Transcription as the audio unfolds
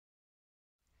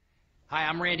Hi,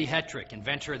 I'm Randy Hetrick,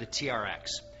 inventor of the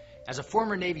TRX. As a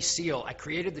former Navy SEAL, I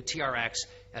created the TRX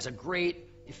as a great,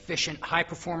 efficient,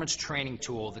 high-performance training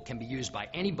tool that can be used by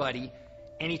anybody,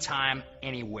 anytime,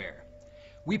 anywhere.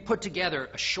 We put together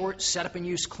a short setup and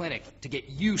use clinic to get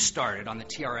you started on the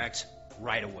TRX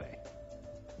right away.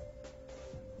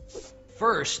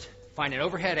 First, find an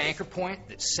overhead anchor point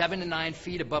that's 7 to 9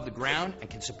 feet above the ground and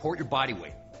can support your body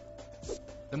weight.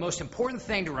 The most important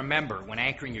thing to remember when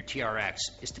anchoring your TRX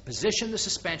is to position the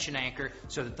suspension anchor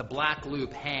so that the black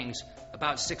loop hangs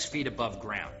about 6 feet above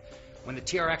ground. When the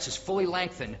TRX is fully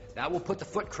lengthened, that will put the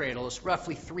foot cradles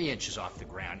roughly 3 inches off the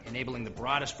ground, enabling the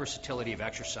broadest versatility of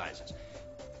exercises.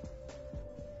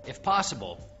 If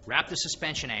possible, wrap the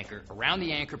suspension anchor around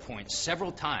the anchor point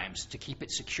several times to keep it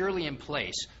securely in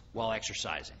place while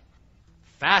exercising.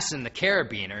 Fasten the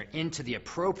carabiner into the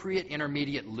appropriate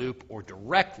intermediate loop or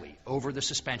directly over the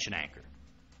suspension anchor.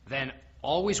 Then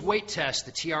always weight test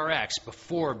the TRX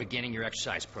before beginning your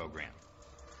exercise program.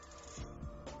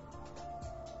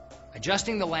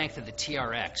 Adjusting the length of the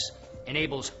TRX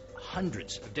enables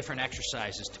hundreds of different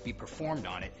exercises to be performed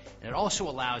on it, and it also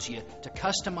allows you to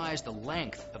customize the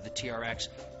length of the TRX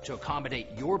to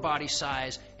accommodate your body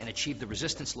size and achieve the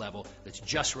resistance level that's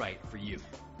just right for you.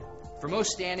 For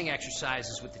most standing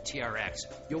exercises with the TRX,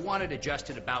 you'll want it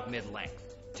adjusted about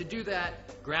mid-length. To do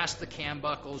that, grasp the cam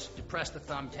buckles, depress the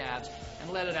thumb tabs,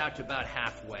 and let it out to about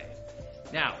halfway.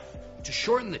 Now, to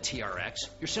shorten the TRX,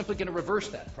 you're simply going to reverse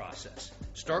that process.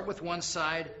 Start with one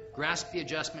side, grasp the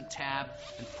adjustment tab,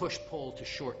 and push-pull to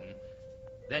shorten.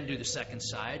 Then do the second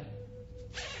side,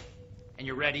 and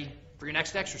you're ready for your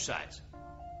next exercise.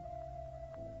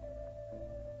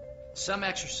 Some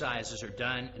exercises are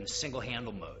done in the single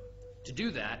handle mode. To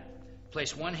do that,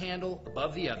 place one handle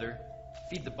above the other,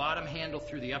 feed the bottom handle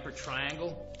through the upper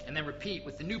triangle, and then repeat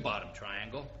with the new bottom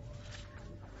triangle.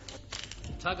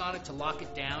 Tug on it to lock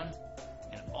it down,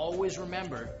 and always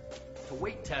remember to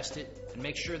weight test it and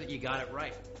make sure that you got it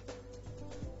right.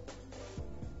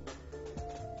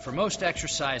 For most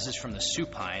exercises from the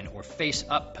supine or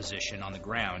face-up position on the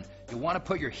ground, you'll want to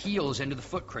put your heels into the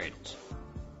foot cradles.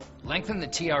 Lengthen the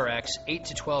TRX 8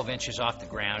 to 12 inches off the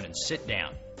ground and sit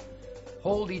down.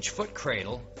 Hold each foot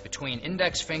cradle between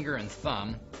index finger and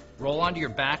thumb, roll onto your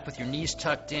back with your knees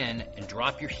tucked in, and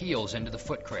drop your heels into the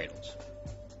foot cradles.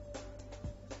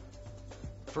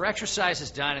 For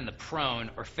exercises done in the prone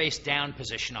or face-down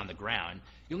position on the ground,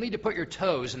 you'll need to put your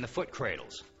toes in the foot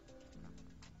cradles.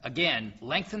 Again,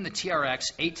 lengthen the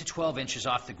TRX 8 to 12 inches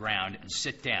off the ground and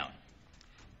sit down.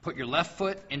 Put your left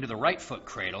foot into the right foot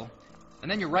cradle,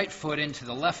 and then your right foot into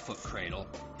the left foot cradle,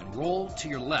 and roll to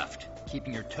your left,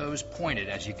 keeping your toes pointed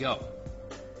as you go.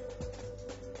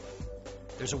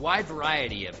 There's a wide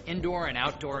variety of indoor and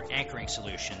outdoor anchoring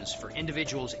solutions for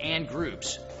individuals and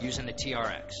groups using the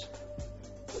TRX.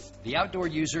 The outdoor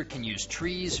user can use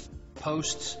trees,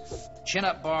 posts,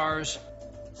 chin-up bars,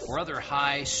 or other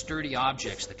high, sturdy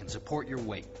objects that can support your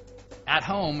weight. At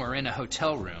home or in a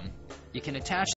hotel room, you can attach